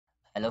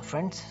Hello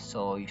friends,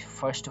 so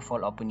first of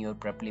all open your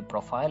Preply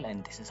profile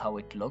and this is how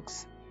it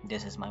looks.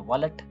 This is my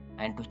wallet,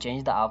 and to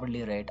change the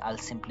hourly rate I'll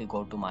simply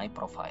go to my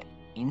profile.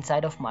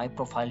 Inside of my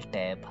profile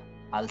tab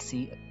I'll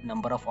see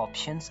number of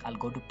options. I'll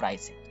go to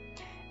pricing,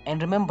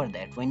 and remember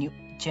that when you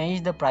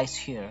change the price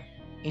here,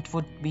 it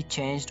would be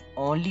changed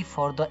only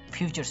for the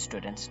future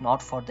students,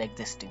 not for the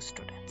existing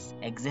students.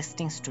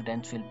 Existing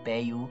students will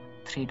pay you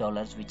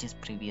 $3 which is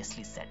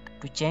previously set.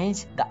 To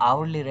change the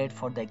hourly rate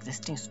for the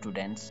existing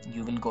students,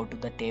 you will go to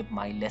the tab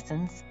My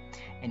Lessons,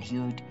 and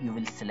here you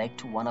will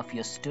select one of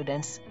your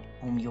students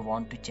whom you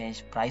want to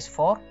change price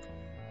for.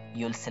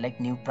 You will select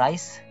new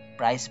price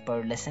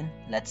per lesson.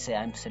 Let's say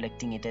I'm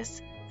selecting it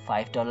as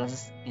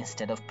 $5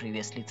 instead of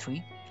previously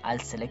 3. I'll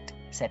select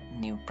set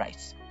new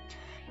price.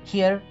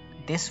 Here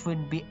this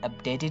would be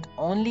updated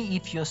only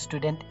if your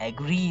student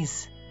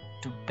agrees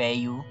to pay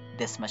you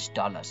this much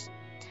dollars,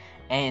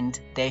 and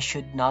there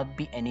should not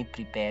be any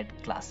prepared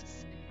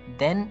classes.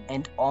 Then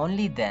and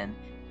only then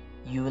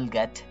you will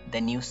get the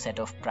new set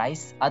of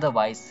price.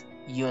 Otherwise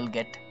you will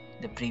get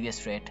the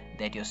previous rate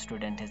that your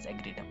student has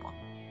agreed upon.